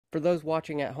For those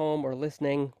watching at home or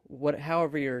listening,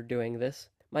 however you're doing this,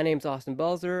 my name's Austin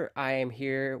Belzer. I am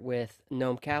here with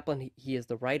Noam Kaplan. He is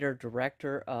the writer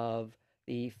director of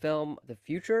the film The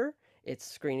Future. It's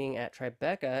screening at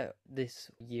Tribeca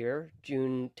this year,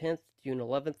 June 10th, June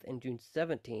 11th, and June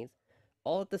 17th,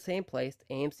 all at the same place,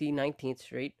 AMC 19th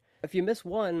Street. If you miss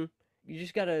one, you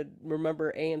just gotta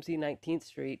remember AMC 19th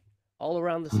Street all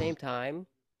around the same time.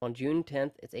 On June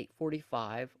 10th, it's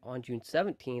 8:45. On June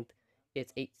 17th,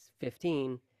 it's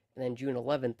 8:15, and then June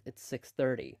 11th it's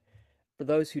 6:30. For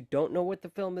those who don't know what the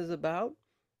film is about,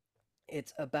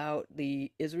 it's about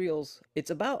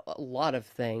a lot of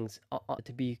things,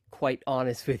 to be quite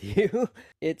honest with you.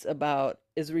 It's about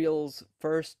Israel's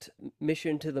first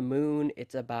mission to the moon.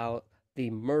 It's about the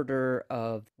murder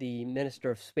of the Minister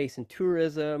of Space and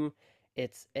Tourism.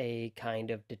 It's a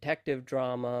kind of detective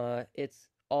drama. It's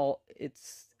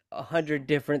 100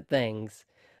 different things.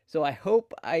 So I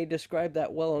hope I described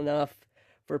that well enough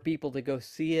for people to go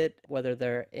see it, whether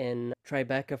they're in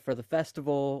Tribeca for the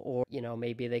festival or,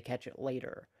 maybe they catch it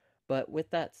later. But with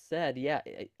that said, yeah,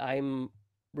 I'm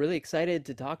really excited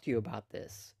to talk to you about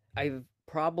this. I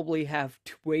probably have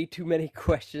way too many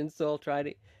questions, so I'll try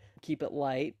to keep it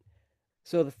light.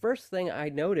 So the first thing I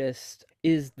noticed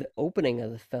is the opening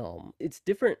of the film. It's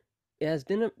different. It has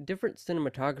different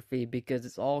cinematography because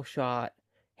it's all shot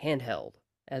handheld,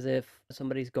 as if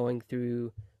somebody's going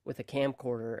through with a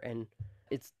camcorder, and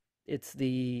it's it's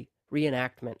the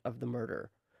reenactment of the murder.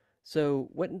 So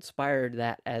what inspired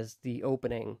that as the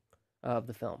opening of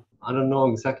the film? I don't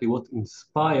know exactly what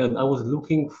inspired. I was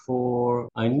looking for,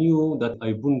 I knew that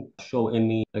I wouldn't show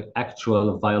any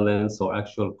actual violence or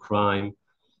actual crime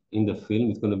in the film.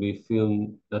 It's going to be a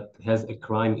film that has a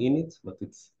crime in it, but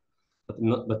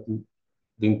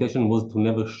the intention was to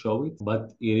never show it,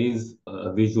 but it is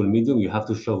a visual medium. You have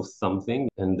to show something.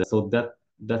 And so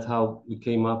that's how we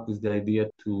came up with the idea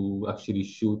to actually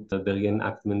shoot the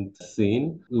reenactment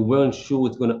scene. We weren't sure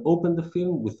it's going to open the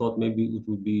film. We thought maybe it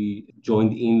would be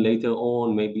joined in later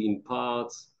on, maybe in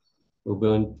parts. We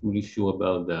weren't really sure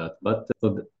about that. But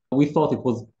we thought it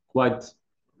was quite,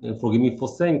 forgive me for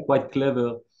saying, quite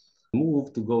clever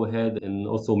move to go ahead and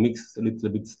also mix a little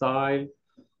bit style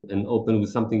and open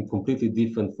with something completely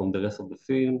different from the rest of the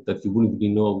film that you wouldn't really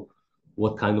know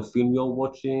what kind of film you're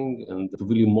watching and to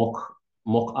really mock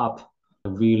up a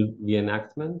real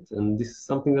reenactment. And this is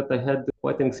something that I had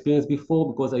quite an experience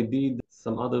before because I did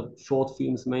some other short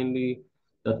films mainly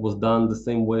that was done the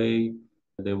same way.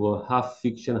 They were half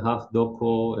fiction, half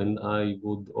doco, and I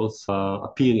would also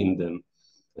appear in them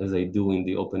as I do in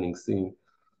the opening scene.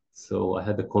 So I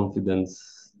had the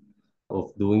confidence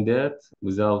of doing that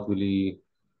without really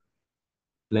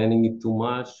planning it too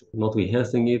much, not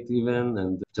rehearsing it even,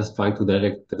 and just trying to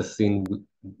direct the scene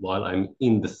while I'm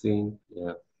in the scene.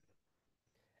 Yeah.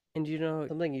 And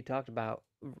something you talked about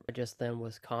just then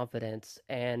was confidence,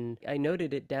 and I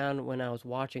noted it down when I was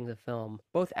watching the film.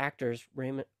 Both actors,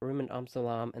 Raymond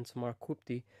Amsalam and Samar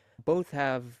Kupti, both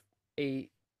have a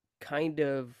kind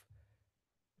of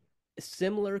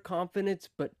similar confidence,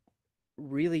 but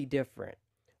really different.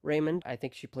 Raymond, I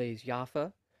think she plays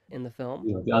Yafa in the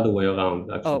film. The other way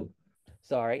around, Oh, actually.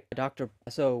 sorry,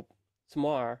 So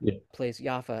Samar Yeah. plays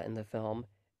Yafa in the film,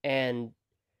 and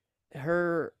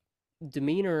her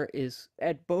demeanor is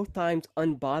at both times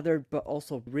unbothered but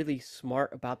also really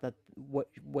smart about the what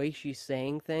way she's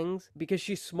saying things, because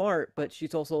she's smart but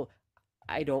she's also,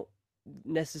 I don't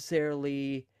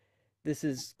necessarily, this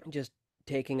is just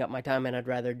taking up my time and I'd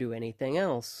rather do anything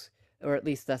else, or at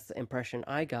least that's the impression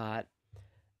I got.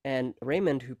 And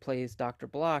Raymond, who plays Dr.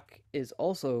 Block, is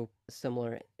also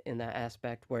similar in that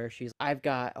aspect where I've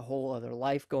got a whole other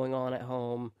life going on at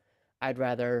home. I'd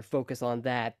rather focus on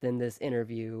that than this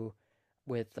interview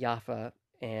with Yafa.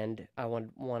 And I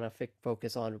want to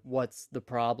focus on what's the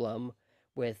problem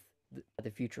with the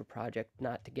future project,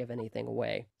 not to give anything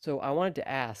away. So I wanted to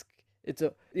ask,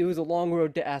 it was a long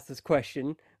road to ask this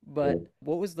question, but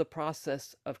what was the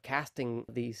process of casting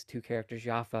these two characters,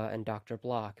 Yafa and Dr.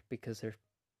 Block? Because they're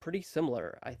pretty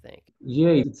similar, I think. Yeah,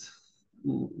 it's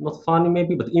not funny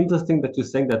maybe, but interesting that you're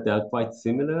saying that they are quite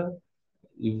similar.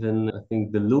 Even I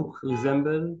think the look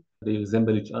they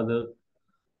resemble each other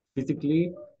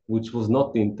physically, which was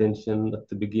not the intention at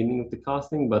the beginning of the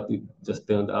casting, but it just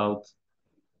turned out,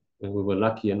 and we were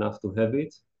lucky enough to have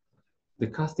it. The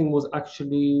casting was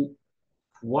actually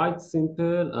quite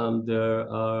simple. There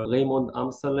are Raymond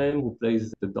Amsalem, who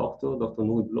plays the doctor, Dr.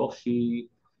 Nuri Bloch.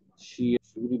 She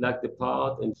really liked the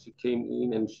part and she came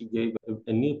in and she gave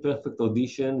a near perfect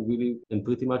audition, really. And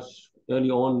pretty much early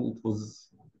on,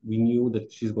 we knew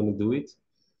that she's going to do it.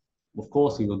 Of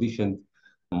course, we auditioned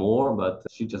more, but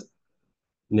she just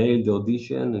nailed the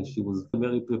audition, and she was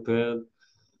very prepared.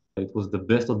 It was the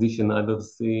best audition I've ever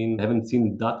seen. I haven't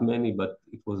seen that many, but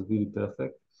it was really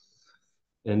perfect.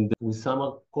 And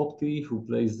Wissama Kopti, who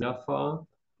plays Jafar,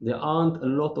 there aren't a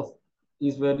lot of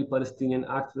Israeli-Palestinian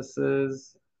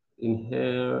actresses in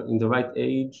the right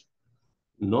age,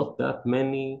 not that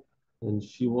many. And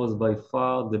she was by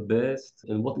far the best.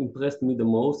 And what impressed me the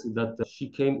most is that she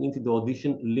came into the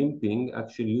audition limping,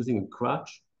 actually using a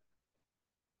crutch.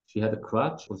 She had a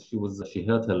crutch because she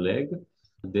hurt her leg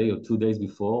a day or 2 days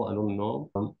before, I don't know.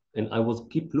 And I was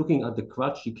keep looking at the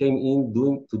crutch. She came in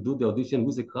doing to do the audition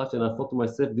with a crutch, and I thought to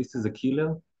myself, this is a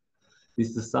killer.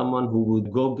 This is someone who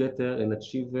would go get her and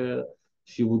achieve her.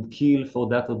 She would kill for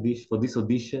that audition, for this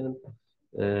audition.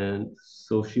 And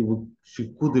so she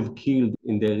could have killed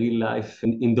in the real life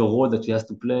in the role that she has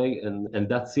to play, and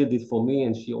that sealed it for me.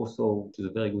 And she's a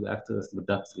very good actress, but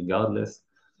that's regardless,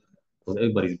 because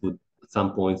everybody's good at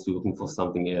some points. You're looking for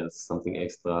something else, something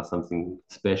extra, something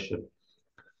special.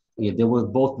 Yeah, they were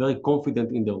both very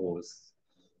confident in the roles.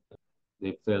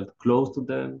 They felt close to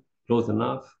them, close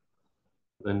enough,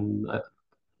 and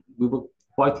we were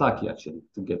quite lucky actually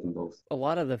to get them both. A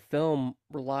lot of the film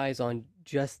relies on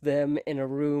just them in a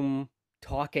room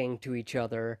talking to each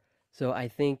other. So I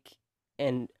think,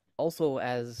 and also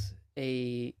as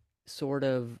a sort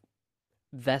of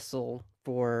vessel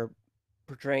for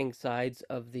portraying sides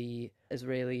of the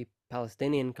Israeli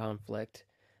Palestinian conflict.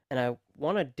 And I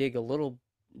want to dig a little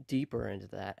deeper into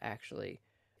that, actually.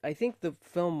 I think the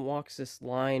film walks this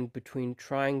line between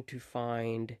trying to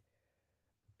find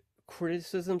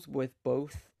criticisms with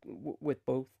both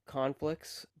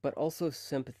conflicts, but also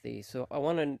sympathy. So I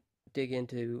want to dig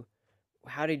into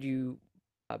how did you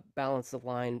balance the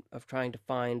line of trying to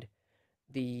find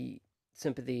the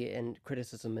sympathy and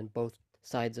criticism in both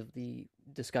sides of the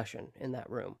discussion in that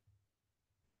room.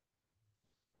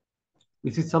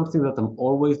 This is something that I'm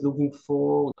always looking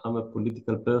for. I'm a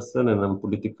political person and I'm a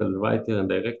political writer and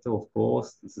director, of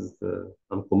course.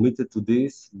 I'm committed to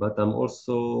this, but I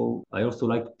also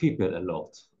like people a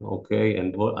lot. Okay.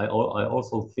 And I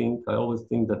always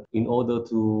think that in order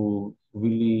to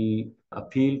really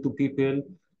appeal to people,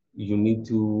 you need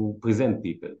to present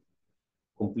people,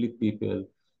 complete people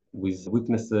with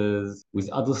weaknesses, with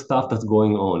other stuff that's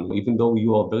going on. Even though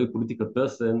you are a very political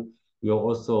person, you're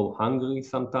also hungry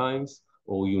sometimes,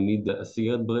 or you need a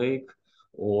cigarette break,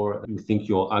 or you think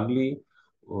you're ugly,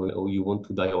 or you want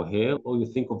to dye your hair, or you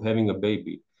think of having a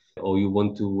baby, or you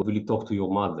want to really talk to your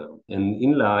mother. And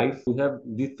in life, we have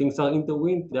these things are in the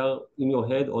wind, they are in your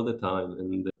head all the time.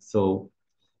 And so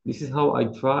this is how I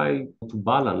try to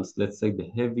balance, let's say, the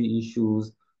heavy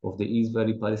issues of the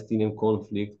Israeli-Palestinian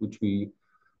conflict, which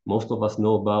most of us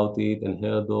know about it and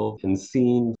heard of and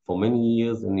seen for many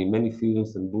years and in many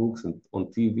films and books and on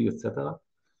TV, etc.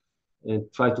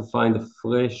 And try to find a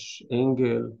fresh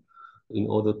angle in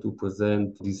order to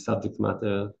present this subject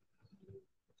matter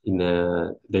in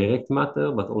a direct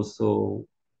matter, but also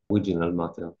original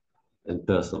matter and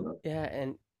personal. Yeah,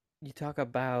 and you talk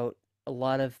about a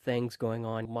lot of things going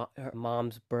on. Her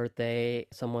mom's birthday,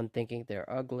 someone thinking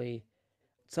they're ugly.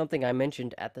 Something I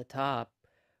mentioned at the top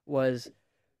was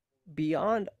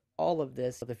beyond all of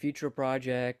this, the future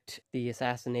project, the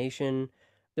assassination,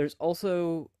 there's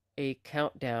also a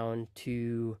countdown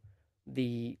to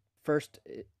the first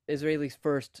Israeli's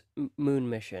first moon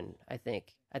mission, I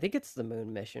think. I think it's the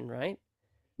moon mission, right?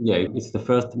 Yeah, it's the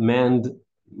first manned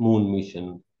moon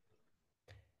mission.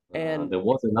 And There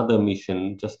was another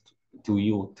mission just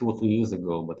 2 or 3 years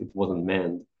ago, but it wasn't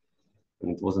manned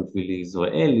and it wasn't really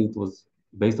Israeli. It was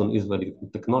based on Israeli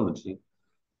technology.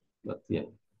 But yeah,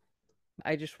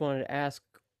 I just wanted to ask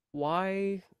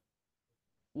why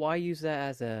why use that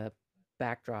as a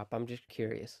backdrop? I'm just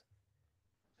curious.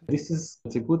 it's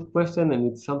a good question,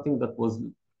 and it's something that was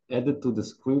added to the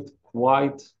script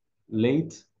quite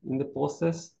late in the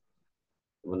process.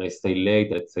 When I say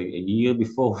late, I'd say a year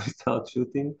before we start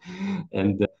shooting,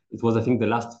 and it was, I think, the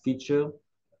last feature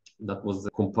that was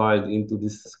compiled into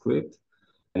this script,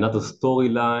 another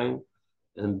storyline.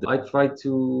 And I tried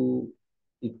to,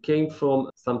 it came from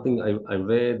something I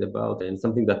read about and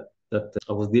something that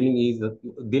I was dealing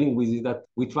with is that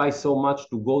we try so much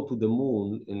to go to the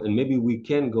moon and maybe we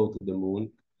can go to the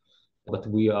moon, but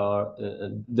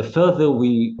the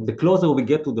closer we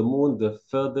get to the moon, the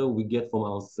further we get from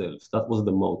ourselves. That was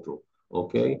the motto.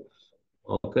 Okay.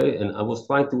 Okay, and I was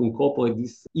trying to incorporate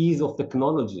this ease of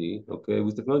technology. Okay,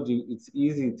 with technology, it's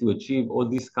easy to achieve all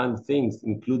these kind of things,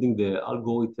 including the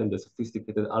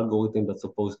sophisticated algorithm that's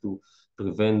supposed to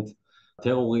prevent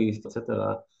terrorists,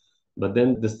 etc. But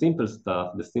then the simple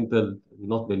stuff,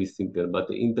 not very simple, but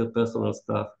the interpersonal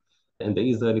stuff, and the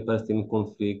Israeli-Palestinian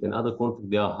conflict and other conflicts,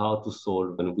 they are hard to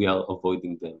solve and we are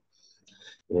avoiding them.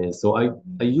 So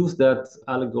I use that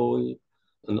allegory,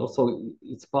 and also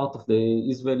it's part of the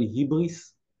Israeli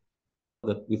hubris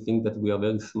that we think that we are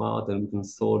very smart and we can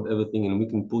solve everything and we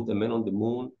can put a man on the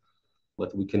moon,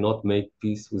 but we cannot make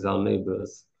peace with our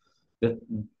neighbors. That,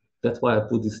 that's why I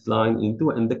put this line into,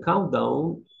 and the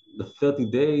countdown, the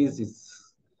 30 days is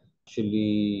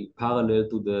actually parallel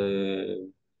to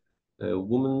the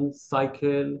woman's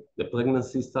cycle, the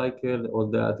pregnancy cycle, all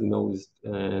that,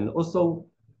 and also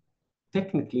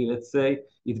technically, let's say,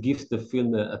 it gives the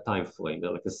film a time frame,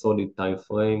 like a solid time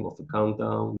frame of a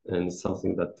countdown, and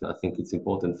something that I think it's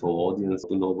important for audience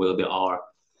to know where they are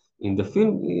in the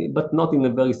film, but not in a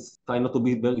very, try not to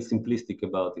be very simplistic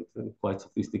about it, quite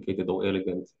sophisticated or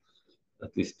elegant, at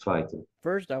least try to.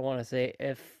 First, I want to say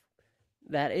if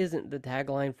that isn't the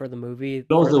tagline for the movie, The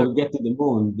closer further, we get to the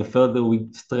moon, the further we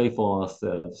stray from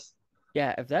ourselves.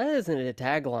 yeah, if that isn't a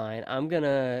tagline, I'm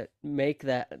gonna make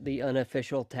that the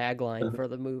unofficial tagline for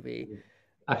the movie.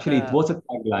 Actually, it Uh, was a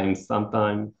tagline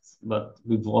sometimes, but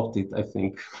we dropped it, I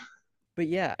think. but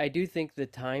yeah, I do think the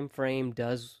time frame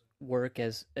does work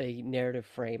as a narrative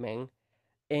framing.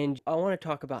 And I want to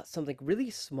talk about something really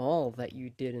small that you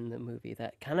did in the movie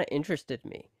that kind of interested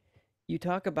me. You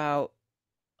talk about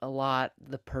a lot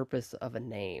the purpose of a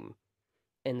name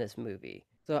in this movie.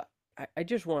 So I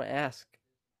just want to ask,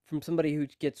 from somebody who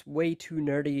gets way too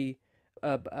nerdy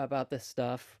about this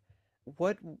stuff,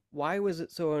 what why was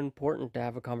it so important to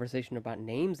have a conversation about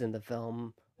names in the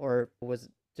film, or was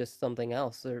it just something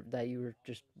else or that you were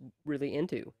just really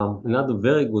into? Another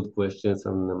very good question,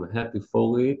 and I'm happy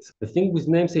for it. The thing with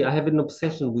names, I have an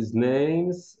obsession with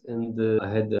names, and I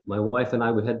had my wife and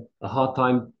I, we had a hard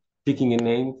time picking a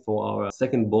name for our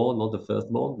second born, not the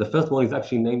firstborn. The firstborn is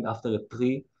actually named after a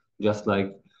tree, just like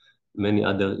many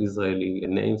other Israeli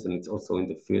names, and it's also in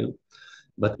the film.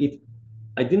 But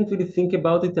I didn't really think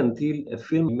about it until a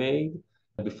film made.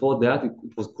 Before that, it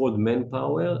was called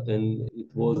Manpower, and it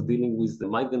was dealing with the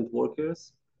migrant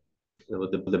workers.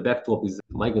 The backdrop is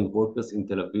migrant workers in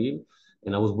Tel Aviv,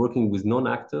 and I was working with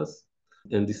non-actors.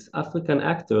 And this African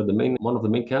actor, one of the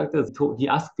main characters, he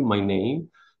asked me my name,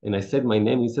 and I said my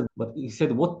name. He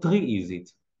said, what tree is it?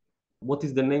 What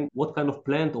is the name? What kind of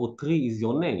plant or tree is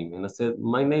your name? And I said,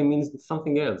 my name means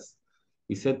something else.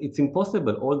 He said, it's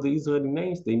impossible. All the Israeli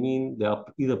names, they mean they are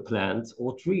either plants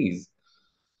or trees.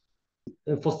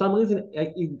 And for some reason,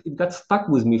 it got stuck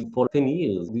with me for 10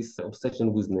 years, this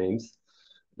obsession with names.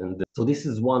 And so this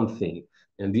is one thing.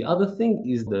 And the other thing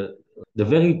is the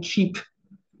very cheap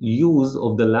use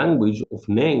of the language of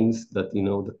names that,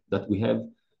 that we have,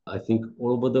 I think,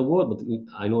 all over the world, but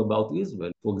I know about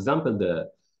Israel. For example,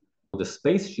 the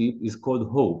spaceship is called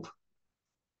Hope,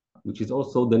 which is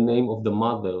also the name of the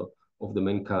mother of the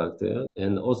main character.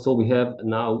 And also we have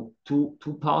now two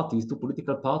parties, two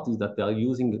political parties that are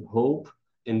using hope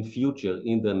and future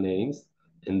in their names,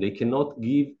 and they cannot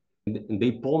give, and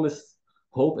they promise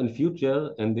hope and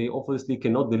future, and they obviously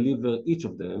cannot deliver each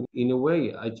of them. In a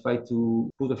way, I try to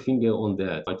put a finger on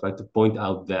that. I try to point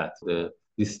out that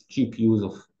this cheap use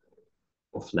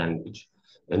of language.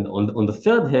 And on the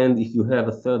third hand, if you have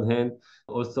a third hand,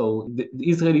 also the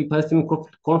Israeli-Palestinian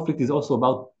conflict is also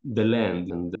about the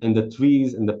land and the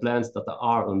trees and the plants that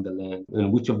are on the land,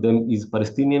 and which of them is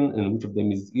Palestinian and which of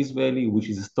them is Israeli, which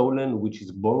is stolen, which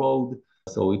is borrowed.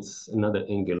 So it's another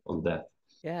angle on that.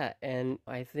 Yeah, and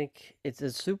I think it's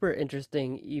a super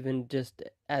interesting, even just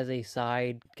as a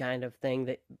side kind of thing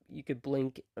that you could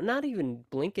blink, not even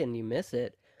blink and you miss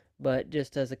it, but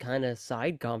just as a kind of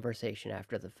side conversation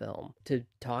after the film to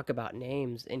talk about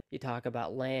names and you talk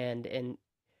about land and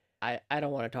I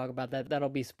don't want to talk about that. That'll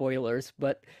be spoilers,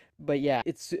 but yeah,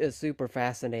 it's a super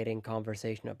fascinating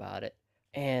conversation about it.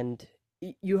 And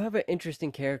you have an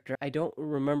interesting character. I don't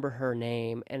remember her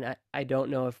name, and I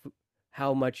don't know if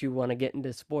how much you want to get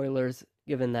into spoilers,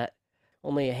 given that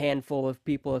only a handful of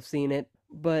people have seen it.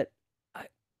 But I,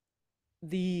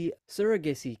 the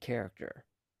surrogacy character,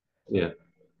 Yeah.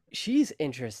 she's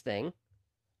interesting,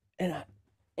 and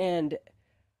and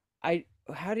I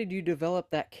how did you develop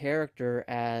that character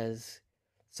as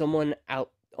someone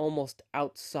out almost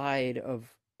outside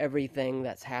of everything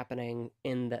that's happening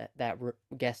in that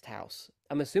guest house?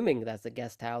 I'm assuming that's a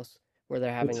guest house where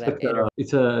they're having It's that like interview.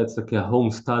 it's like a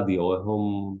home study or a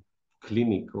home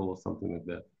clinic or something like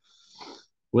that.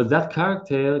 Well, that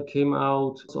character came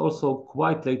out, it's also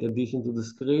quite late addition to the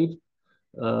script.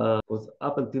 Was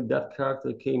up until that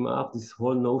character came up, this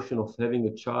whole notion of having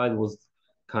a child was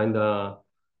kind of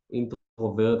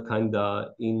introvert, kind of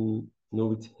in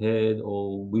its head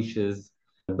or wishes.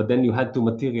 But then you had to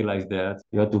materialize that,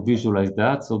 you had to visualize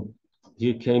that. So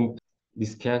here came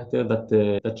this character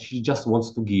that she just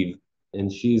wants to give,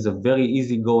 and she is a very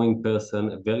easygoing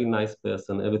person, a very nice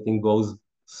person. Everything goes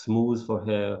smooth for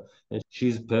her, and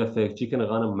she's perfect. She can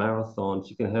run a marathon.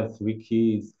 She can have three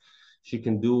kids. She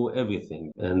can do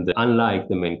everything. And unlike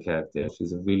the main character,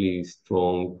 she's a really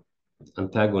strong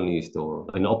antagonist or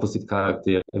an opposite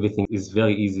character. Everything is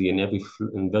very easy and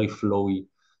and very flowy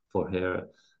for her.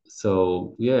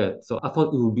 So yeah, so I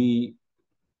thought it would be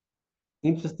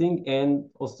interesting and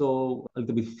also a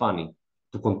little bit funny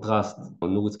to contrast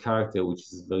Nuri's character, which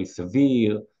is very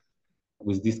severe,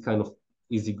 with this kind of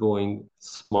easygoing,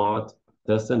 smart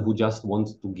person who just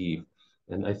wants to give.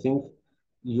 And I think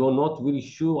you're not really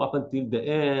sure up until the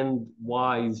end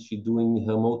why is she doing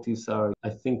her motives are. I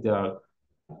think they are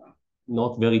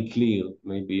not very clear,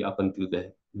 maybe up until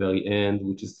the very end,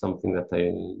 which is something that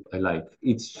I like.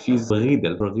 It's she's a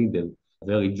riddle,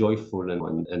 very joyful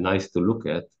and nice to look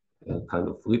at, kind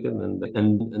of riddle,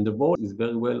 and the role is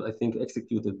very well, I think,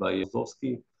 executed by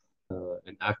Zowski,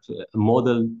 an actor, a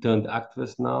model turned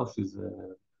actress now. She's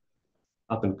an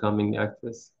up and coming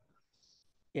actress.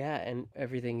 Yeah, and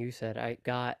everything you said, I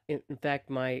got. In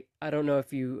fact, I don't know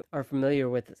if you are familiar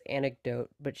with this anecdote,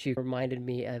 but she reminded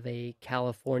me of a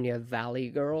California Valley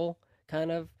girl kind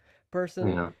of person.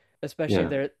 Yeah, Especially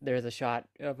yeah. there's a shot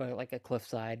of like a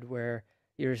cliffside where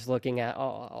you're just looking at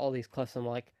all these cliffs. I'm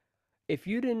like, if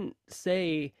you didn't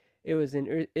say it was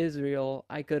in Israel,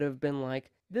 I could have been like,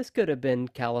 this could have been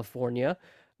California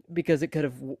because it could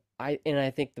have. I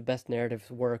think the best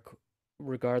narratives work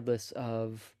regardless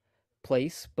of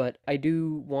place, but I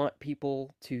do want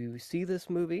people to see this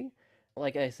movie.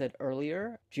 Like I said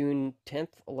earlier, June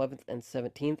 10th, 11th, and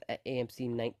 17th at AMC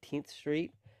 19th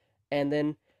Street. And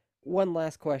then one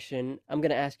last question. I'm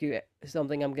going to ask you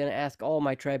something I'm going to ask all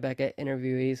my Tribeca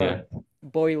interviewees. Yeah.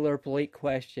 Boilerplate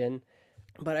question,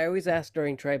 but I always ask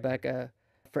during Tribeca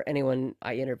for anyone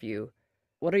I interview,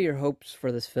 what are your hopes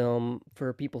for this film,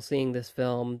 for people seeing this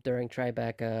film during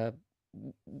Tribeca?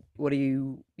 What are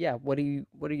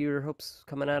your hopes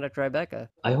coming out of Tribeca?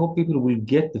 I hope people will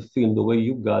get the film the way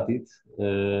you got it.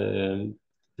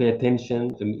 Pay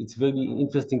attention. It's very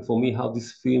interesting for me how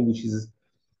this film, which is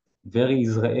very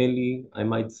Israeli, I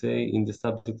might say, in the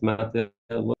subject matter,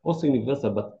 also universal,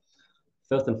 but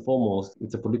first and foremost,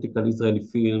 it's a political Israeli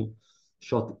film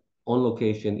shot on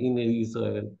location in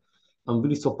Israel. I'm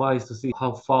really surprised to see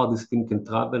how far this film can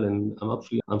travel, and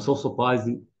I'm so surprised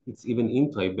it's even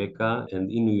in Tribeca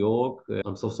and in New York.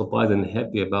 I'm so surprised and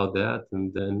happy about that,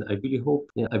 and then I really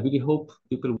hope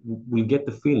people will get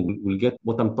the film, will get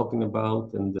what I'm talking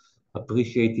about, and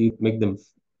appreciate it, make them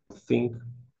think,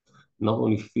 not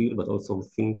only feel but also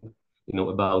think,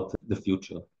 about the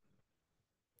future.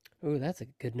 Ooh, that's a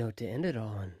good note to end it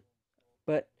on.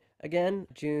 But again,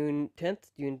 June 10th,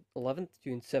 June 11th,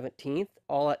 June 17th,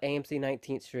 all at AMC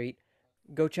 19th Street.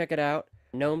 Go check it out.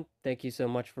 Noam, thank you so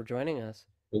much for joining us.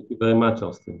 Thank you very much,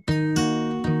 Austin.